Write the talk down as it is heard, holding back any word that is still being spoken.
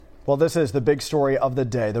Well, this is the big story of the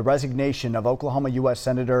day, the resignation of Oklahoma U.S.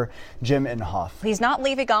 Senator Jim Inhofe. He's not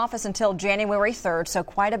leaving office until January 3rd, so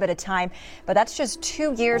quite a bit of time. But that's just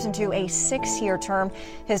 2 years into a 6-year term.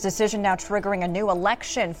 His decision now triggering a new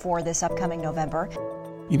election for this upcoming November.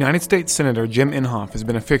 United States Senator Jim Inhofe has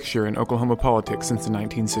been a fixture in Oklahoma politics since the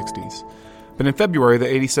 1960s. But in February, the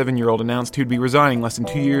 87-year-old announced he'd be resigning less than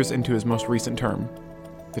 2 years into his most recent term.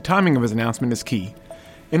 The timing of his announcement is key.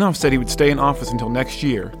 Inhofe said he would stay in office until next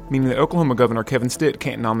year, meaning that Oklahoma Governor Kevin Stitt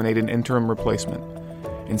can't nominate an interim replacement.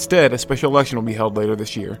 Instead, a special election will be held later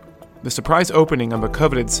this year. The surprise opening of a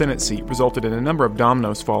coveted Senate seat resulted in a number of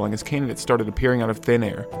dominoes falling as candidates started appearing out of thin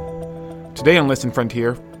air. Today on Listen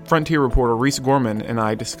Frontier, Frontier reporter Reese Gorman and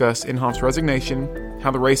I discuss Inhofe's resignation,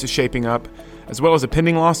 how the race is shaping up, as well as a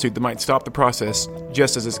pending lawsuit that might stop the process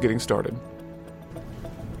just as it's getting started.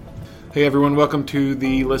 Hey everyone, welcome to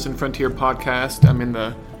the Listen Frontier podcast. I'm in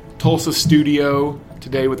the Tulsa studio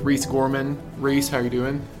today with Reese Gorman. Reese, how are you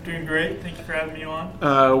doing? Doing great. Thank you for having me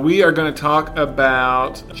on. We are going to talk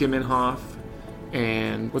about Jim Inhofe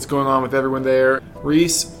and what's going on with everyone there.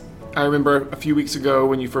 Reese, I remember a few weeks ago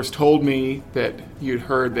when you first told me that you'd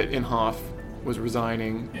heard that Inhofe was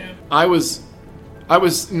resigning. Yeah. I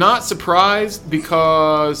was not surprised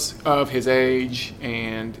because of his age,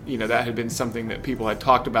 and that had been something that people had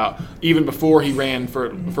talked about even before he ran for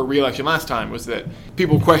re-election last time. Was that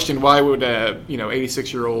people questioned why would a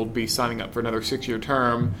 86-year-old be signing up for another 6-year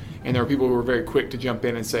term, and there were people who were very quick to jump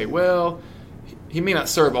in and say, well, he may not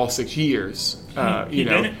serve all 6 years. He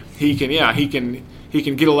can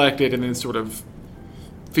get elected and then sort of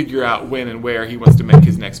figure out when and where he wants to make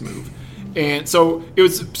his next move. And so it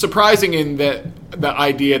was surprising in that the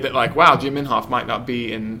idea that, like, wow, Jim Inhofe might not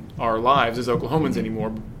be in our lives as Oklahomans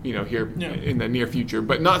anymore, here in the near future.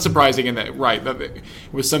 But not surprising in that, right, that it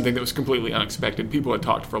was something that was completely unexpected. People had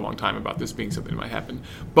talked for a long time about this being something that might happen.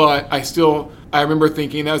 But I remember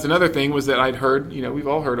thinking, that was another thing, was that I'd heard, we've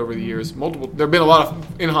all heard over the years, there have been a lot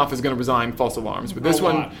of Inhofe is going to resign false alarms. But this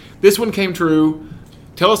one came true.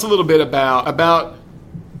 Tell us a little bit about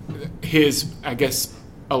his, I guess,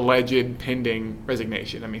 alleged pending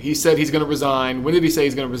resignation. I mean, he said he's going to resign. When did he say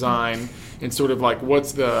he's going to resign? And sort of like,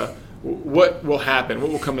 what will happen?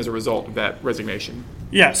 What will come as a result of that resignation?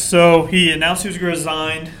 Yeah, so he announced he was going to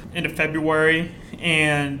resign into February,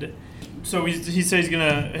 and so he said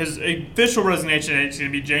his official resignation date is going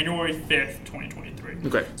to be January 5th, 2023. Okay.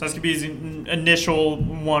 So that's going to be his initial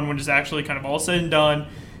one when it's actually kind of all said and done.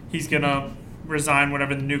 He's going to resign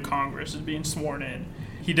whenever the new Congress is being sworn in.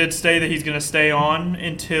 He did say that he's going to stay on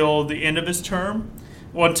until the end of his term,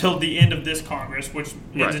 until the end of this Congress, which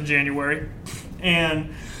ends in January.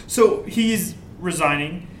 And so he's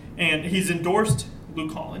resigning, and he's endorsed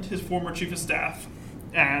Luke Holland, his former chief of staff,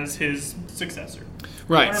 as his successor.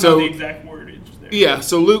 Right. I don't know the exact wordage there. Yeah,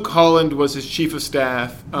 so Luke Holland was his chief of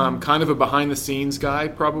staff, kind of a behind-the-scenes guy,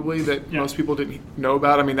 probably, that most people didn't know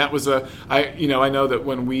about. I mean, that was I know that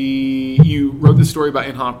when you wrote the story about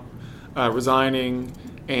Inhofe resigning,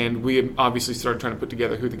 and we obviously started trying to put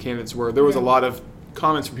together who the candidates were. There was a lot of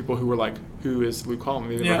comments from people who were like, who is Luke Holland?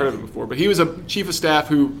 They've never heard of him before. But he was a chief of staff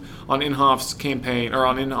who, on Inhofe's campaign, or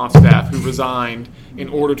on Inhofe's staff, who resigned in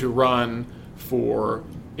order to run for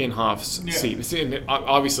Inhofe's seat. And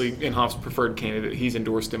obviously, Inhofe's preferred candidate. He's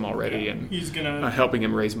endorsed him already, and he's gonna helping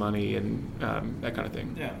him raise money and that kind of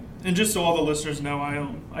thing. Yeah, and just so all the listeners know,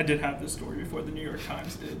 I did have this story before the New York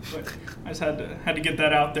Times did, but I just had to get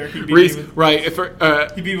that out there. He beat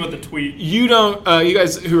me with the tweet. You don't. You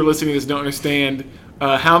guys who are listening to this don't understand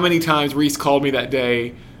how many times Reese called me that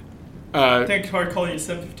day. I think I started calling you at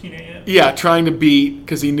 7:15 a.m. Yeah, trying to beat,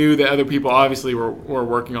 because he knew that other people obviously were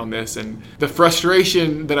working on this. And the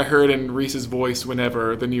frustration that I heard in Reese's voice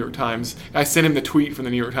whenever the New York Times, I sent him the tweet from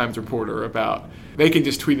the New York Times reporter about, they can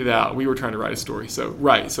just tweet it out. We were trying to write a story. So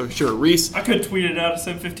sure, Reese. I could tweet it out at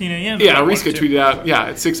 7:15 a.m. Yeah, Reese could tweet it out,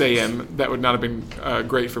 at 6 a.m. That would not have been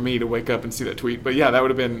great for me to wake up and see that tweet. But yeah, that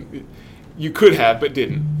would have been, you could have, but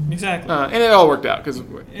didn't. Exactly. And it all worked out because,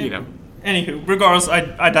 Anywho, regardless,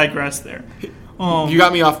 I digress there. You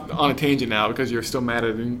got me off on a tangent now because you're still mad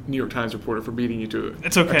at the New York Times reporter for beating you to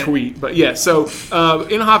a tweet. But yeah, so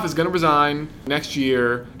Inhofe is going to resign next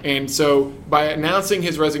year. And so by announcing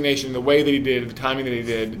his resignation the way that he did, the timing that he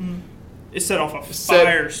did, it set off a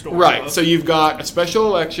firestorm. Right. So you've got a special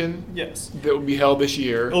election that will be held this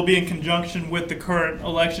year. It'll be in conjunction with the current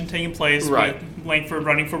election taking place with Langford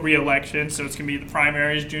running for re-election. So it's going to be the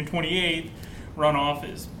primaries June 28th. Runoff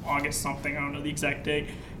is August something, I don't know the exact date,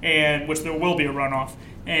 and which there will be a runoff,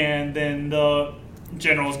 and then the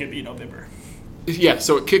general is going to be in November. Yeah,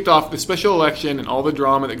 so it kicked off the special election and all the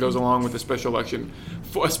drama that goes along with the special election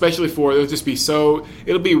especially for it'll just be so.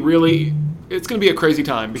 It'll be really. It's going to be a crazy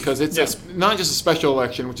time because it's not just a special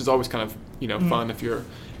election, which is always kind of fun if you're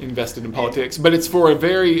invested in politics, but it's for a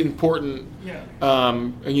very important,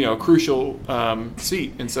 crucial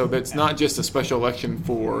seat, and so that's not just a special election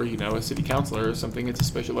for a city councilor or something. It's a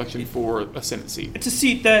special election for a Senate seat. It's a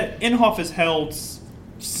seat that Inhofe has held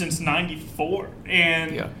since '94,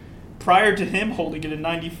 and prior to him holding it in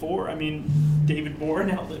 '94, I mean, David Boren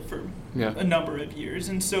held it for a number of years,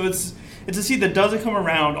 and so it's a seat that doesn't come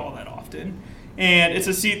around all that often. And it's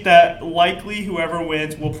a seat that likely whoever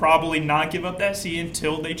wins will probably not give up that seat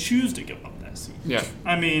until they choose to give up that seat. Yeah.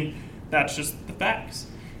 I mean, that's just the facts.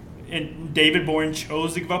 And David Boren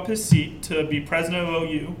chose to give up his seat to be president of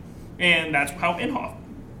OU, and that's how Inhofe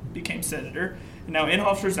became senator. And now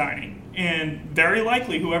Inhofe's resigning, and very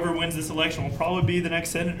likely whoever wins this election will probably be the next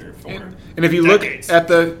senator for and if you decades. look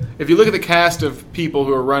at the cast of people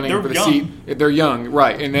who are running for the seat, they're young,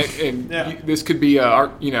 right? And this could be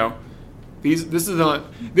This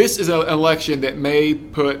is an election that may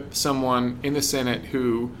put someone in the Senate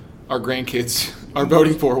who our grandkids are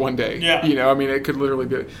voting for one day. Yeah. It could literally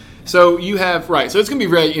be. So you have so it's going to be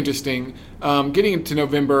very interesting. Getting into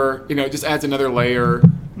November, it just adds another layer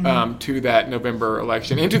to that November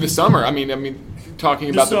election, into the summer. Talking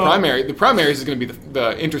about the primary. The primaries is going to be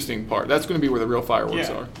the interesting part. That's going to be where the real fireworks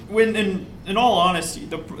are. When in all honesty,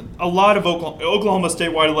 a lot of Oklahoma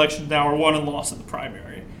statewide elections now are won and lost in the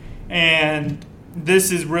primary. And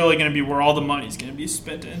this is really going to be where all the money is going to be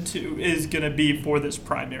spent into, is going to be for this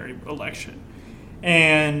primary election.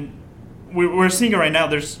 And we're seeing it right now.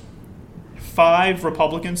 There's 5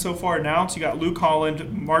 Republicans so far announced. You got Luke Holland,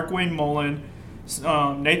 Markwayne Mullin,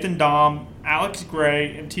 Nathan Dahm, Alex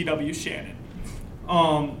Gray, and T.W. Shannon.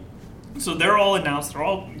 So they're all announced. They're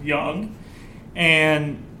all young.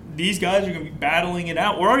 And these guys are going to be battling it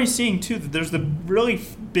out. We're already seeing, too, that there's the really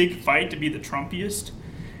big fight to be the Trumpiest,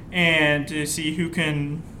 and to see who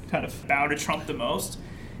can kind of bow to Trump the most.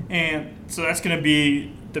 And so that's going to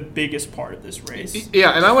be the biggest part of this race.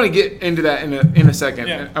 Yeah, and I want to get into that in a second.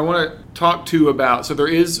 Yeah. I want to talk, too, about, so there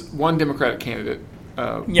is one Democratic candidate.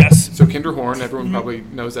 Yes. So Kendra Horn, everyone probably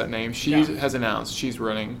knows that name. She has announced she's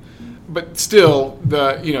running. But still,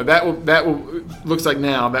 that will looks like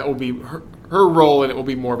now that will be her role, and it will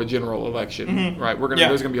be more of a general election, right?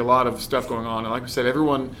 There's going to be a lot of stuff going on, and like I said,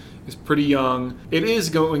 everyone is pretty young. It is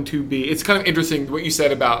going to be. It's kind of interesting what you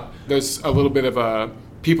said about there's a little bit of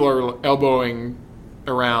people are elbowing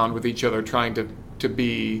around with each other, trying to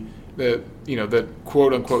be the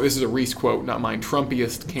quote unquote. This is a Reese quote, not mine.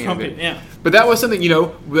 Trumpiest candidate. But that was something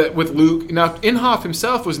that with Luke. Now Inhofe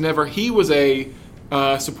himself was never. He was a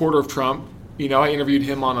supporter of Trump. I interviewed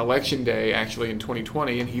him on Election Day, actually, in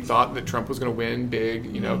 2020, and he thought that Trump was going to win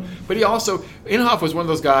big, But Inhofe was one of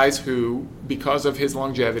those guys who, because of his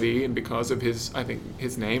longevity and because of his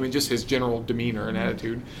name and just his general demeanor and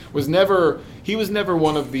attitude, was never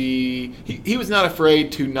one of the... He was not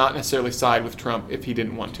afraid to not necessarily side with Trump if he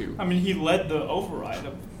didn't want to. He led the override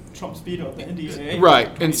of Trump's veto of the NDAA.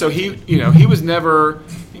 Right, and so he was never...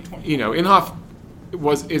 Inhofe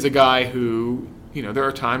is a guy who... there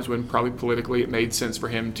are times when probably politically it made sense for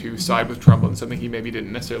him to side with Trump on something he maybe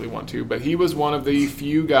didn't necessarily want to, but he was one of the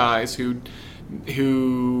few guys who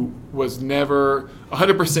was never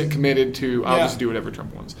 100% committed to I'll just do whatever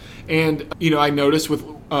Trump wants. And I noticed with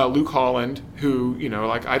Luke Holland, who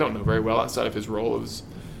I don't know very well outside of his role as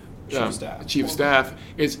chief of staff,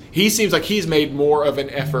 is he seems like he's made more of an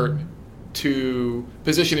effort to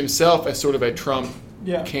position himself as sort of a Trump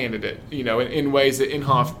candidate, in ways that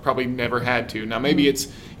Inhofe probably never had to. Now, maybe it's,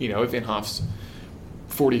 if Inhofe's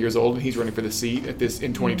 40 years old and he's running for the seat in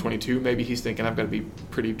 2022, maybe he's thinking, I've got to be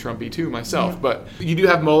pretty Trumpy too myself. But you do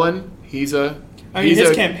have Mullin. His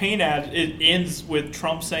campaign ad, it ends with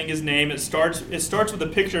Trump saying his name. It starts with a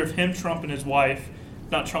picture of him, Trump, and his wife.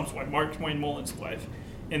 Not Trump's wife, Markwayne Mullin's wife.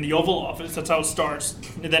 In the Oval Office, that's how it starts.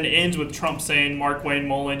 And then it ends with Trump saying, Markwayne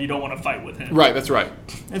Mullin, you don't want to fight with him. Right, that's right.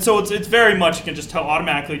 And so it's very much, you can just tell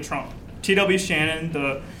automatically Trump. T.W. Shannon,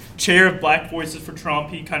 the chair of Black Voices for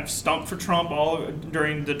Trump, he kind of stumped for Trump all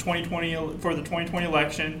during the 2020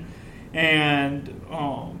 election. And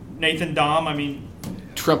Nathan Dahm,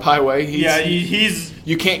 Trump Highway. He's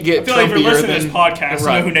you can't get. I feel like if you're listening to this podcast, you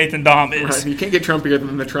know who Nathan Dahm is. Right. You can't get Trumpier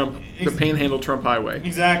than the Panhandle Trump Highway.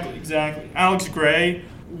 Exactly. Alex Gray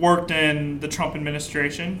worked in the Trump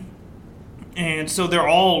administration, and so they're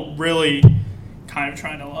all really kind of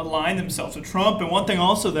trying to align themselves with Trump. And one thing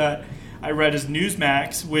also that I read is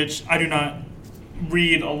Newsmax, which I do not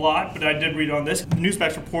read a lot, but I did read on this.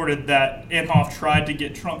 Newsmax reported that Inhofe tried to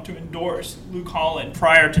get Trump to endorse Luke Holland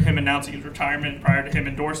prior to him announcing his retirement, prior to him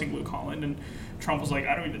endorsing Luke Holland. And Trump was like,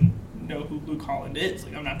 I don't even know who Luke Holland is.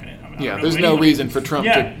 Like, I'm not going to. Yeah, there's no reason for Trump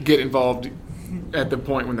to get involved at the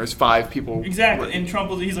point when there's 5 people. Exactly. And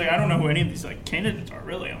Trump he's like, I don't know who any of these like candidates are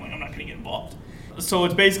really. I'm like, I'm not going to get involved. So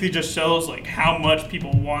it basically just shows like how much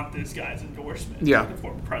people want this guy's endorsement. Yeah.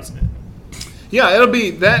 For president. Yeah, it'll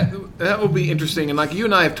be that will be interesting. And like you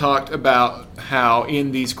and I have talked about how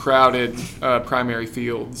in these crowded primary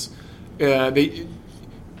fields, they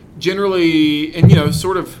generally, and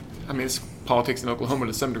sort of, I mean, it's politics in Oklahoma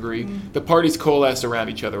to some degree, the parties coalesce around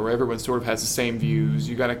each other where everyone sort of has the same views.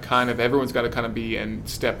 Everyone's got to kind of be in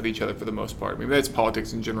step with each other for the most part. I mean, that's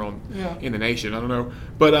politics in general in the nation. I don't know.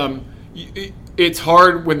 But it's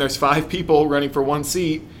hard when there's 5 people running for one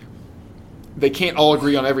seat. They can't all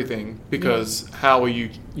agree on everything because how will you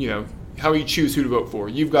choose who to vote for?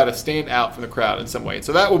 You've got to stand out from the crowd in some way.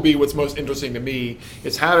 So that will be what's most interesting to me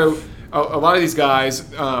is how to a lot of these guys,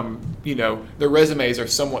 their resumes are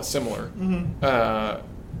somewhat similar,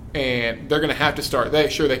 and they're going to have to start. They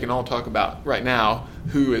can all talk about right now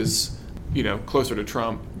who is closer to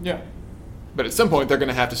Trump. Yeah. But at some point, they're going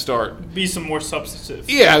to have to start be some more substantive.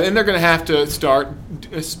 Yeah, and they're going to have to start,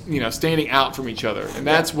 standing out from each other, and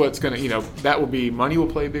that's what's going to, that will be money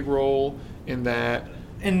will play a big role in that.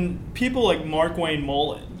 And people like Mark Wayne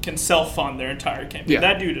Mullen can self-fund their entire campaign. Yeah.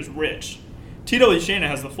 That dude is rich. T.W. Shannon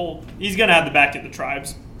has the full. He's going to have the back of the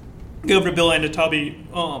tribes. Governor Bill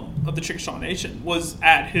Anatobi of the Chickasaw Nation was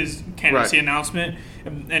at his candidacy announcement,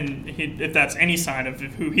 and if that's any sign of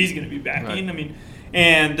who he's going to be backing, I mean.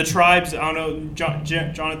 And the tribes, I don't know,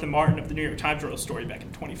 Jonathan Martin of the New York Times wrote a story back in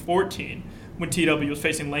 2014 when TW was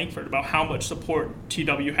facing Langford about how much support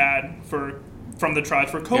TW had from the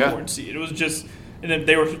tribes for a Coburn seat. It was just, and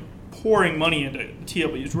they were pouring money into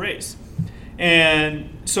TW's race.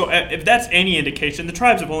 And so if that's any indication, the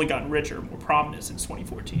tribes have only gotten richer, more prominent since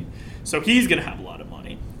 2014. So he's going to have a lot of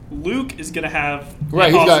money. Luke is going to have we've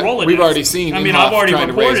already seen. I mean, I've already trying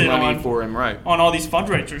reported to raise money for him, on all these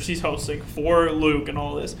fundraisers he's hosting for Luke and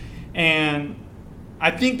all this. And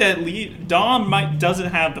I think that Dom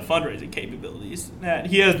doesn't have the fundraising capabilities.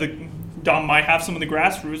 That Dom might have some of the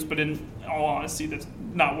grassroots, but in all honesty, that's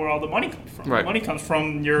not where all the money comes from. Right. The money comes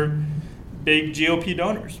from your big GOP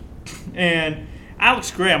donors. And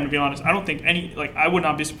Alex Gray, I'm going to be honest, I don't think I would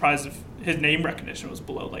not be surprised if his name recognition was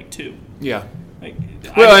below 2. Yeah.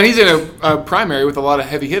 And he's in a primary with a lot of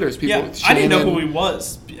heavy hitters. I didn't know who he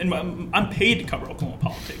was. And I'm paid to cover Oklahoma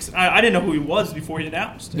politics. I didn't know who he was before he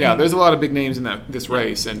announced. Yeah, there's a lot of big names in this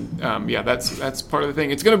race, and that's part of the thing.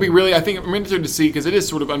 It's going to be really, I think, I'm interested to see because it is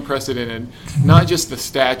sort of unprecedented. Not just the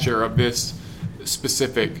stature of this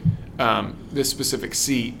specific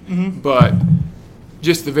seat, but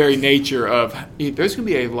just the very nature of there's going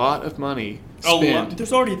to be a lot of money.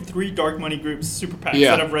 There's already 3 dark money groups, super PACs,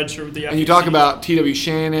 that have registered with the FEC. And you talk about T.W.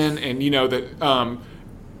 Shannon and, that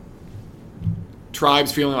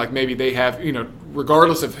tribes feeling like maybe they have,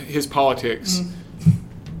 regardless of his politics,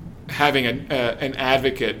 having an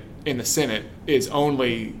advocate in the Senate is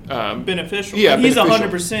only beneficial. Yeah, he's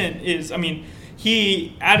beneficial. 100%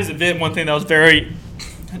 he, at his event, one thing that was very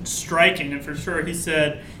striking, and for sure, he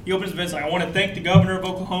said, he opens his events like, I want to thank the governor of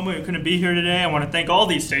Oklahoma who couldn't be here today. I want to thank all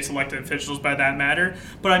these state's elected officials by that matter.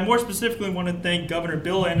 But I more specifically want to thank Governor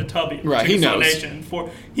Bill Anatobi of Chickasaw Nation.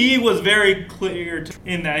 He was very clear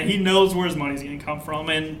in that he knows where his money's going to come from.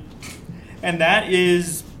 And that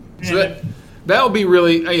is... So that will be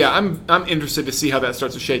really... I'm interested to see how that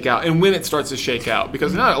starts to shake out and when it starts to shake out.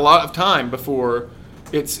 Because not a lot of time before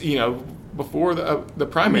it's, before the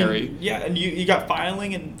primary. I mean, and you got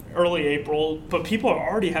filing in early April, but people are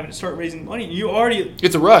already having to start raising money.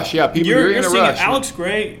 It's a rush, yeah. You're in a rush. Alex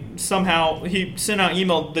Gray, somehow, he sent out an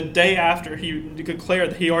email the day after he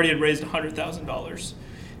declared that he already had raised $100,000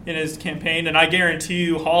 in his campaign, and I guarantee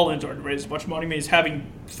you Holland's already raised a bunch of money. I mean, he's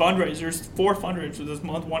having fundraisers, 4 fundraisers this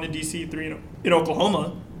month, 1 in D.C., 3 in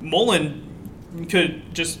Oklahoma. Mullen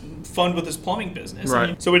could just fund with his plumbing business. Right. I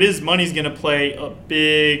mean, so money's going to play a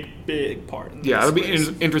big part in this it'll be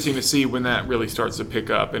interesting to see when that really starts to pick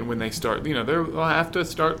up and when they start, they'll have to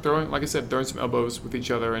start throwing, like I said, throwing some elbows with each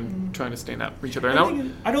other and trying to stand out for each other.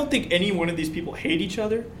 I don't think any one of these people hate each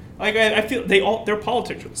other. Like I feel their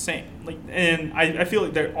politics are the same. And I feel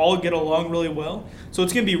like they all get along really well. So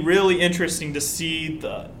it's going to be really interesting to see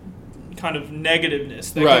the kind of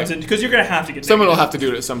negativeness that comes in, because you're going to have to get someone negative. will have to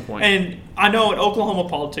do it at some point. And I know in Oklahoma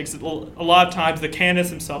politics, a lot of times the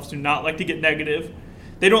candidates themselves do not like to get negative.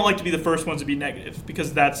 They don't like to be the first ones to be negative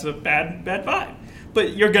because that's a bad vibe.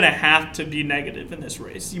 But you're going to have to be negative in this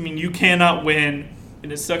race. I mean, you cannot win,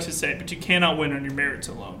 and it sucks to say, but you cannot win on your merits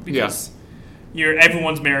alone because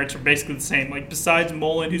everyone's merits are basically the same. Like besides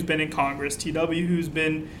Mullen, who's been in Congress, TW, who's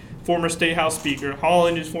been former State House Speaker.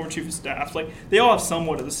 Holland is former Chief of Staff. Like, they all have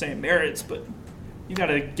somewhat of the same merits, but you got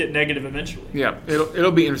to get negative eventually. Yeah,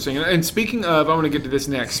 it'll be interesting. And speaking of, I want to get to this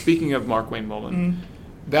next. Speaking of Markwayne Mullin,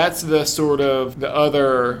 that's the sort of the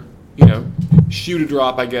other, shoe to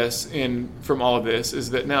drop, I guess, from all of this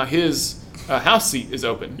is that now his House seat is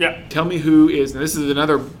open. Yeah. Tell me who is. And this is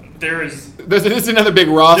another. This is another big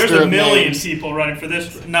roster. There's a million names. people running for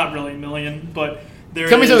this. Not really a million, but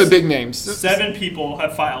Tell me some of the big names. 7 people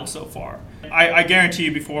have filed so far. I guarantee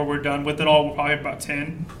you before we're done with it all, we'll probably have about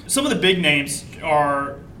 10. Some of the big names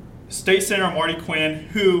are State Senator Marty Quinn,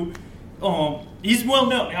 who he's well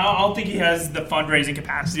known. I don't think he has the fundraising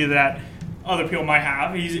capacity that other people might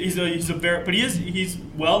have. He's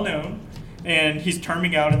well known, and he's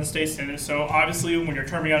terming out in the state senate. So obviously, when you're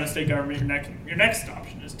terming out in state government, your next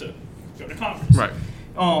option is to go to Congress. Right.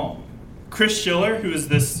 Chris Schiller,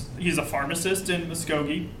 he's a pharmacist in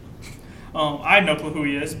Muskogee. I had no clue who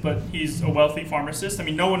he is, but he's a wealthy pharmacist. I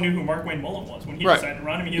mean, no one knew who Markwayne Mullin was when he decided to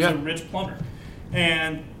run. I mean, he was a rich plumber.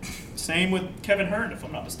 And same with Kevin Hearn, if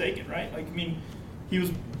I'm not mistaken, right? Like, I mean, he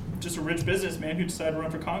was just a rich businessman who decided to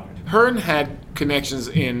run for Congress. Hearn had connections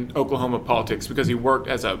in Oklahoma politics because he worked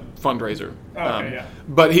as a fundraiser.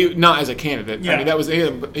 But he not as a candidate. Yeah. I mean, that was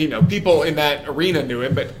people in that arena knew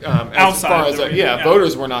him, but outside as far as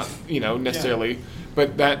voters were not necessarily.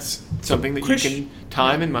 But that's something that you can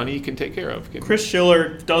time and money you can take care of. Chris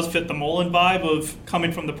Schiller does fit the Mullin vibe of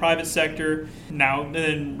coming from the private sector now and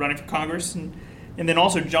then running for Congress. And then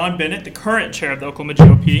also John Bennett, the current chair of the Oklahoma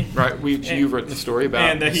GOP. Right, you've written a story about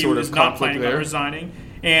and that he sort was of not conflict planning there. on resigning.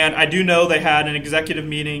 And I do know they had an executive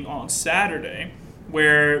meeting on Saturday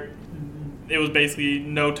where it was basically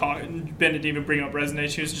no talk. Bennett didn't even bring up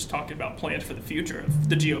resignation. He was just talking about plans for the future of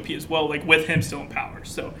the GOP as well, like with him still in power.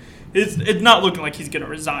 So it's not looking like he's going to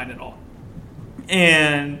resign at all.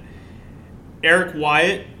 And Eric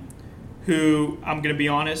Wyatt, who I'm going to be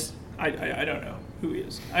honest, I don't know who he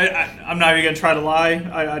is. I'm not even going to try to lie.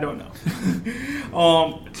 I don't know.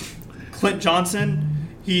 Clint Johnson,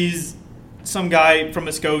 he's some guy from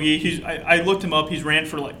Muskogee. I looked him up. He's ran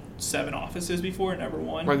for like 7 offices before and never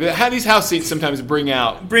won. Right, these House seats sometimes bring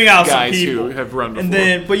out guys some people who have run before. And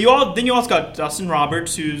then you also got Dustin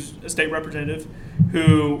Roberts, who's a state representative,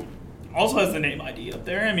 who also has the name ID up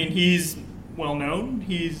there. I mean, he's well known.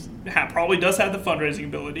 Probably does have the fundraising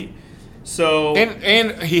ability. So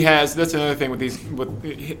and he has. That's another thing with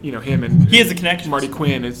him and he has the connection. Marty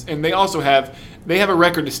Quinn and they also have a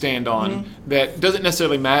record to stand on that doesn't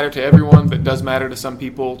necessarily matter to everyone, but does matter to some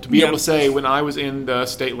people. To be able to say, when I was in the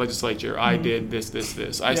state legislature, I did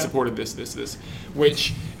this. I supported this,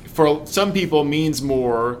 which for some people means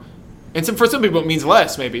more, and for some people it means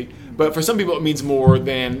less, maybe. But for some people it means more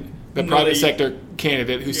than the private sector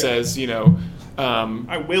candidate who says,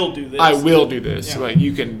 I will do this. I will do this. Yeah. Like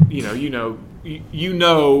you can, you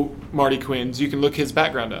know Marty Quinn's. You can look his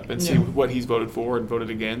background up and see what he's voted for and voted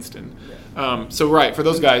against, and for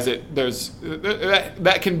those guys,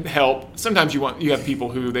 that can help. Sometimes you have people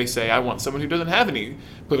who they say, I want someone who doesn't have any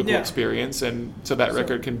political experience, and so that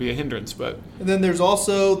record can be a hindrance. But and then there's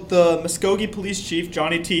also the Muskogee Police Chief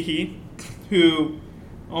Johnny Teehee, who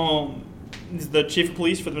is the chief of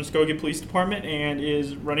police for the Muskogee Police Department and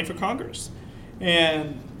is running for Congress.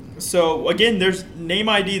 And so, again, there's name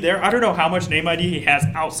ID there. I don't know how much name ID he has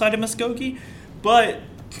outside of Muskogee, but,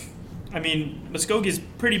 I mean, Muskogee is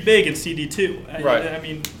pretty big in CD2. Right. I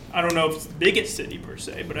mean, I don't know if it's the biggest city per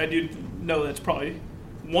se, but I do know that's probably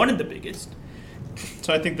one of the biggest.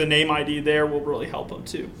 So I think the name ID there will really help him,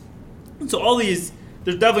 too. And so all these,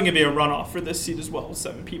 there's definitely going to be a runoff for this seat as well, with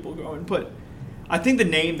 7 people going. But I think the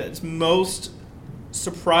name that's most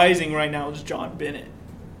surprising right now is John Bennett.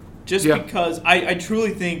 Just because I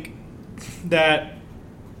truly think that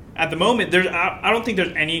at the moment, I don't think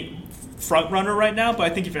there's any front runner right now, but I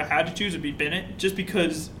think if I had to choose, it'd be Bennett, just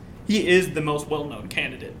because he is the most well-known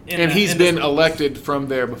candidate. He's been elected from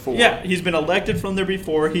there before. Yeah, he's been elected from there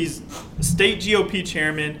before. He's state GOP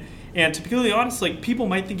chairman, and to be completely honest, like, people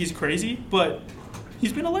might think he's crazy, but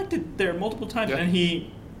he's been elected there multiple times,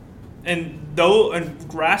 and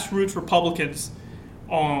grassroots Republicans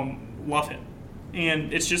love him.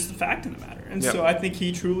 And it's just the fact of the matter. And so I think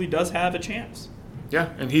he truly does have a chance. Yeah,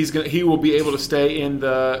 and he will be able to stay in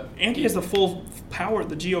the... And he has the full power of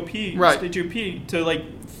the GOP, state GOP,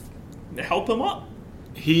 to, help him up.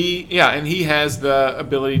 And he has the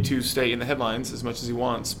ability to stay in the headlines as much as he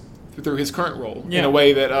wants through his current role in a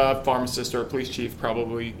way that a pharmacist or a police chief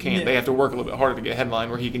probably can't. Yeah. They have to work a little bit harder to get a headline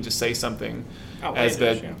where he can just say something as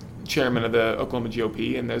the chairman of the Oklahoma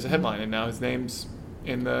GOP, and there's a headline, and now his name's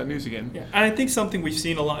in the news again. Yeah. And I think something we've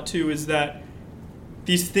seen a lot, too, is that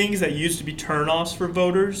these things that used to be turnoffs for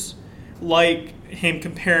voters, like him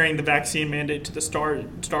comparing the vaccine mandate to the Star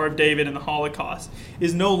of David and the Holocaust,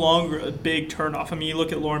 is no longer a big turnoff. I mean, you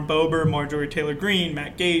look at Lauren Boebert, Marjorie Taylor Greene,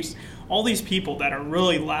 Matt Gaetz, all these people that are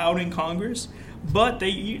really loud in Congress, but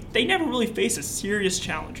they never really face a serious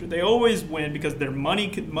challenger. They always win because their money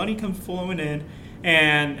comes flowing in,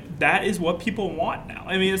 and that is what people want now.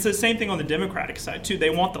 I mean, it's the same thing on the Democratic side, too. They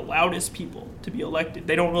want the loudest people to be elected.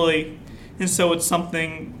 They don't really... And so it's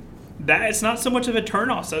something that it's not so much of a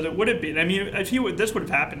turnoff as it would have been. I mean, if this would have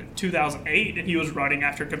happened in 2008 and he was running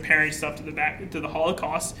after comparing stuff to the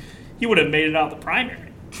Holocaust, he would have made it out of the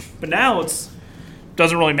primary. But now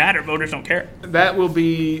doesn't really matter. Voters don't care. That will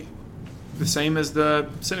be the same as the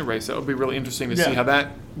Senate race. That will be really interesting to see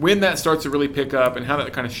when that starts to really pick up and how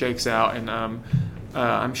that kind of shakes out. And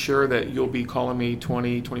I'm sure that you'll be calling me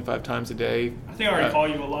 20, 25 times a day. I think I already call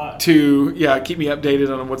you a lot. To keep me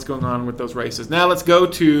updated on what's going on with those races. Now let's go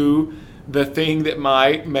to the thing that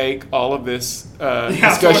might make all of this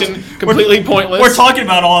discussion completely pointless. We're talking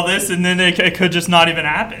about all this, and then it could just not even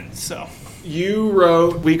happen. So you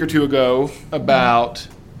wrote a week or two ago about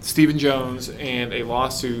Stephen Jones and a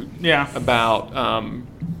lawsuit about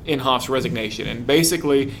Inhofe's resignation. And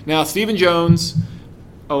basically, now Stephen Jones,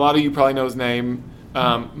 a lot of you probably know his name.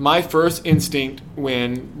 My first instinct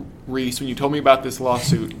when you told me about this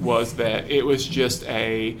lawsuit was that it was just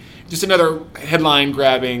another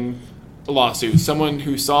headline-grabbing lawsuit. Someone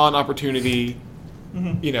who saw an opportunity,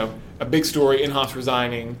 a big story, Inhofe's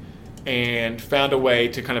resigning, and found a way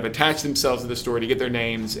to kind of attach themselves to the story to get their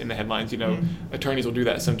names in the headlines. Attorneys will do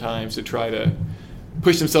that sometimes to try to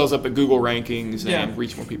push themselves up the Google rankings and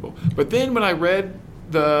reach more people. But then when I read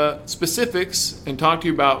the specifics and talked to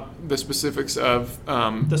you about the specifics of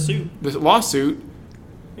the lawsuit,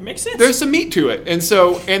 it makes sense. There's some meat to it,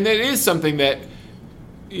 and it is something that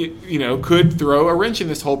could throw a wrench in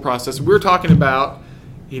this whole process. We're talking about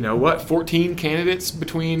 14 candidates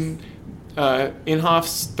between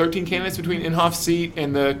Inhofe's 13 candidates between Inhofe's seat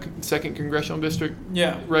and the 2nd congressional district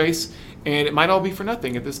race, and it might all be for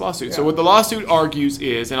nothing at this lawsuit. Yeah. So what the lawsuit argues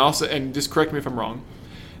is, and just correct me if I'm wrong,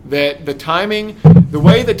 that the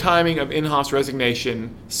way the timing of Inhofe's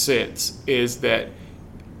resignation sits is that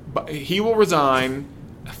he will resign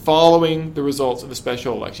following the results of the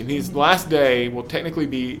special election. His last day will technically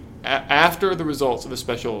be after the results of the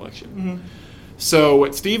special election. Mm-hmm. So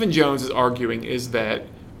what Stephen Jones is arguing is that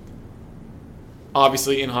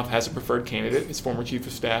obviously Inhofe has a preferred candidate, his former chief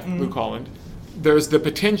of staff, Luke Holland. There's the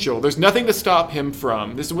potential, there's nothing to stop him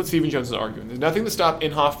from, this is what Stephen Jones is arguing, there's nothing to stop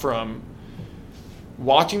Inhofe from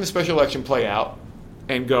watching the special election play out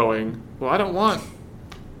and going, well, I don't want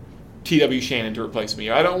T.W. Shannon to replace me,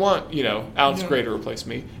 or I don't want, Alex Gray to replace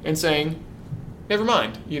me, and saying, never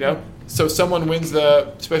mind, So someone wins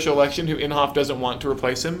the special election who Inhofe doesn't want to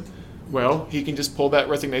replace him, well, he can just pull that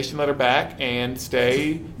resignation letter back and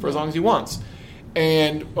stay for as long as he wants.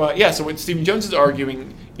 And, so what Stephen Jones is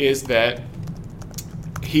arguing is that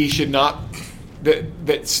he should not,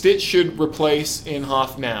 that Stitch should replace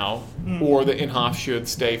Inhofe now, or that Inhofe should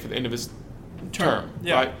stay for the end of his term,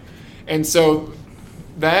 right? And so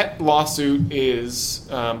that lawsuit is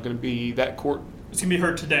going to be, that court It's going to be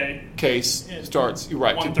heard today. Case starts, you're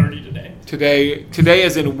right. 1:30 today. Today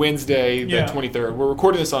as in Wednesday, the 23rd. We're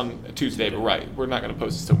recording this on Tuesday, but right, we're not going to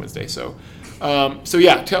post this till Wednesday. So, is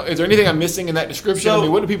there anything I'm missing in that description?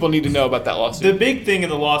 So, what do people need to know about that lawsuit? The big thing in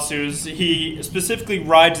the lawsuit is he specifically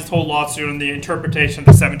rides this whole lawsuit on the interpretation of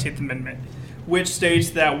the 17th Amendment, which states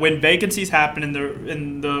that when vacancies happen in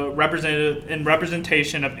the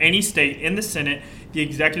representation of any state in the Senate, the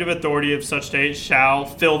executive authority of such state shall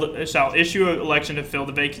issue an election to fill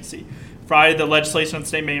the vacancy. Provided the legislation of the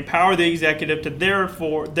state may empower the executive to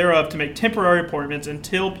thereof to make temporary appointments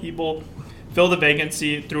until people fill the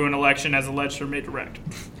vacancy through an election as the legislature may direct.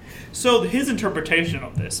 So his interpretation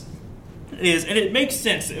of this is, and it makes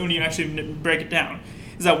sense when you actually break it down,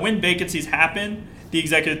 is that when vacancies happen, the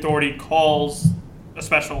executive authority calls a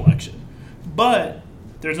special election. But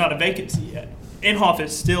there's not a vacancy yet. Inhofe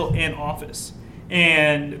is still in office.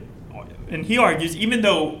 And he argues, even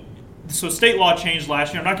though, so state law changed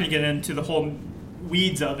last year, I'm not going to get into the whole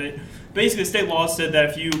weeds of it. Basically, state law said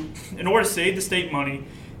that in order to save the state money,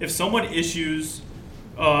 if someone issues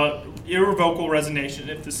irrevocable resignation,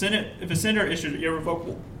 if a senator issues an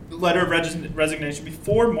irrevocable letter of resignation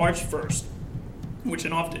before March 1st, which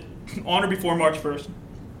Inhofe did, on or before March 1st,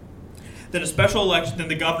 then a special election, then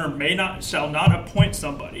the governor shall not appoint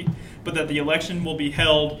somebody, but that the election will be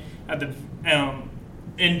held at the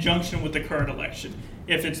in junction with the current election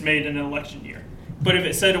if it's made in an election year. But if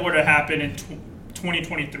it said it were to happen in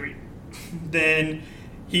 2023, then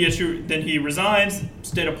he resigns,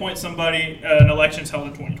 state appoints somebody, an election's held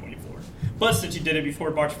in 2024. But since he did it before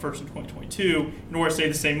March 1st in 2022, in order to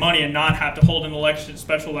save the same money and not have to hold an election,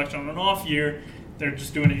 special election on an off year, they're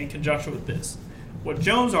just doing it in conjunction with this. What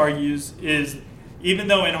Jones argues is, even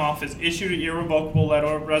though Inhofe has issued an irrevocable letter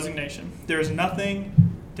of resignation, there is nothing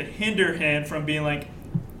to hinder him from being like,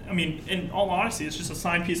 I mean, in all honesty, it's just a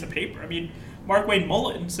signed piece of paper. I mean, Mark Wade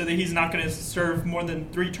Mullen said that he's not going to serve more than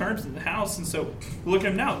 3 terms in the House, and so look at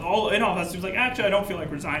him now. All Inhofe has to do is like, actually, I don't feel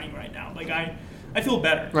like resigning right now. Like, I feel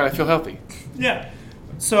better. Right, I feel healthy. Yeah.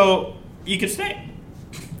 So you could stay.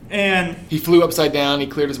 And he flew upside down. He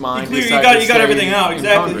cleared his mind. He got everything out.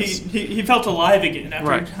 Exactly. He felt alive again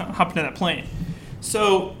after hopping in that plane.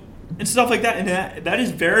 So and stuff like that. And that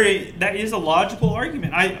is a logical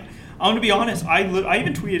argument. I'm going to be honest. I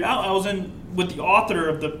even tweeted out. I was with the author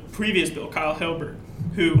of the previous bill, Kyle Hilbert,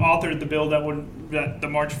 who authored the bill that the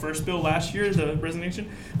March 1st bill last year, the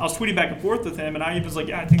resignation. I was tweeting back and forth with him, and I was like,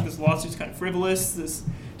 yeah, I think this lawsuit's kind of frivolous. This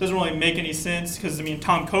doesn't really make any sense because, I mean,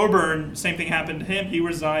 Tom Coburn, same thing happened to him. He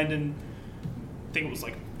resigned in, I think it was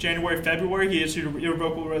like January, February. He issued an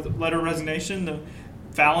irrevocable letter of resignation.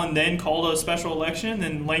 Fallon then called a special election,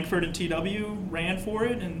 and Lankford and TW ran for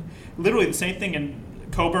it, and literally the same thing.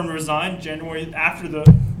 And Coburn resigned January after the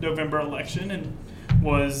November election, and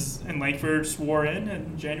Lankford swore in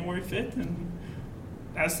on January 5th, and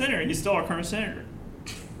as senator, he's still our current senator.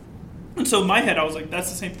 And so in my head, I was like, that's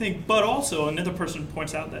the same thing. But also, another person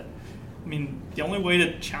points out that, I mean, the only way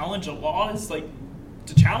to challenge a law is like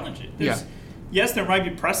to challenge it. Yes, there might be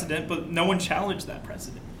precedent, but no one challenged that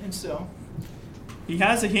precedent, and so he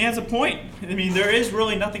has a point. I mean, there is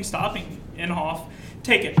really nothing stopping Inhofe.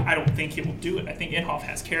 Take it. I don't think he will do it. I think Inhofe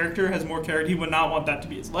has more character. He would not want that to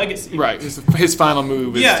be his legacy. Right. His final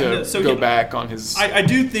move is to go back on his... I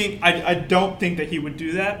don't think that he would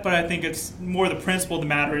do that, but I think it's more the principle of the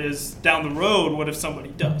matter is down the road, what if somebody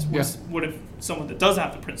does? What if someone that does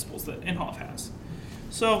have the principles that Inhofe has?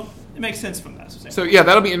 So it makes sense from that. So yeah,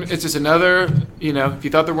 it's just another, if you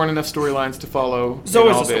thought there weren't enough storylines to follow in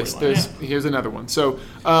all this, here's another one. So,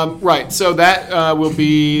 so that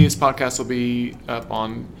this podcast will be up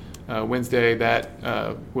on Wednesday.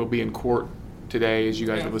 That will be in court today as you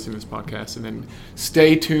guys are listening to this podcast. And then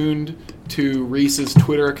stay tuned to Reese's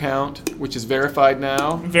Twitter account, which is verified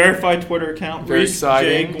now. Verified Twitter account. Very Reese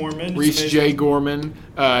exciting. J. Gorman. Reese J. Gorman.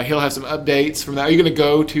 He'll have some updates from that. Are you going to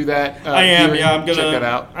go to that I am, hearing? I'm going to. Check that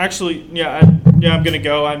out. Actually, I'm going to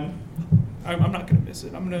go. I'm not going to miss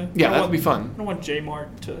it. That'll be fun. I don't want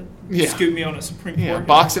J-Mart to scoot me on a Supreme Court. Yeah,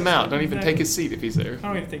 box him out. Don't even take his seat if he's there. I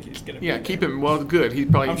don't even think he's going to be there. Keep him. Well, good. He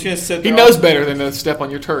probably. I'm just gonna sit he there. knows better than to step on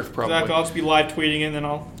your turf, probably. Exactly. I'll just be live tweeting and then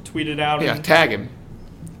I'll tweet it out. Yeah, tag him.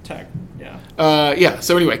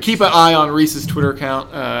 So anyway, keep an eye on Reese's Twitter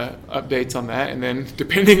account, updates on that, and then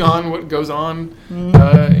depending on what goes on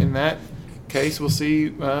in that case, we'll see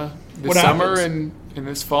this summer and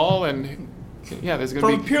this fall, and there's going to be...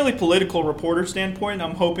 From a purely political reporter standpoint,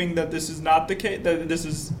 I'm hoping that this is not the case, that this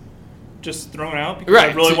is just thrown out because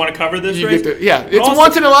I really want to cover this race. It's also,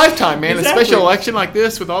 once in a lifetime, man. Exactly. A special election like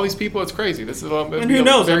this with all these people, it's crazy. This is and who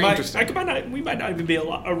knows? Very interesting. We might not even be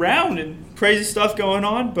around and crazy stuff going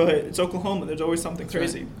on, but it's Oklahoma. There's always something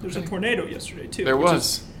crazy. Right. There's a tornado yesterday too. There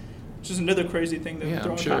was. Which is another crazy thing that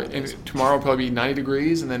I'm sure. And tomorrow will probably be 90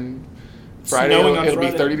 degrees, and then Friday it'll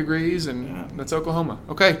be 30 degrees, and that's Oklahoma.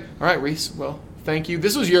 Okay. All right, Reese. Well, thank you.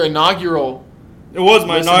 This was your inaugural. It was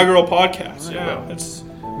my inaugural podcast. Right.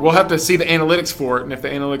 We'll have to see the analytics for it, and if the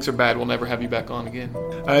analytics are bad, we'll never have you back on again.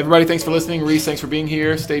 Everybody, thanks for listening. Reese, thanks for being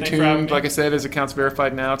here. Stay tuned. Like I said, his account's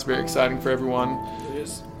verified now. It's very exciting for everyone. It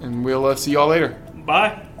is. And we'll see you all later.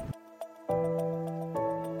 Bye.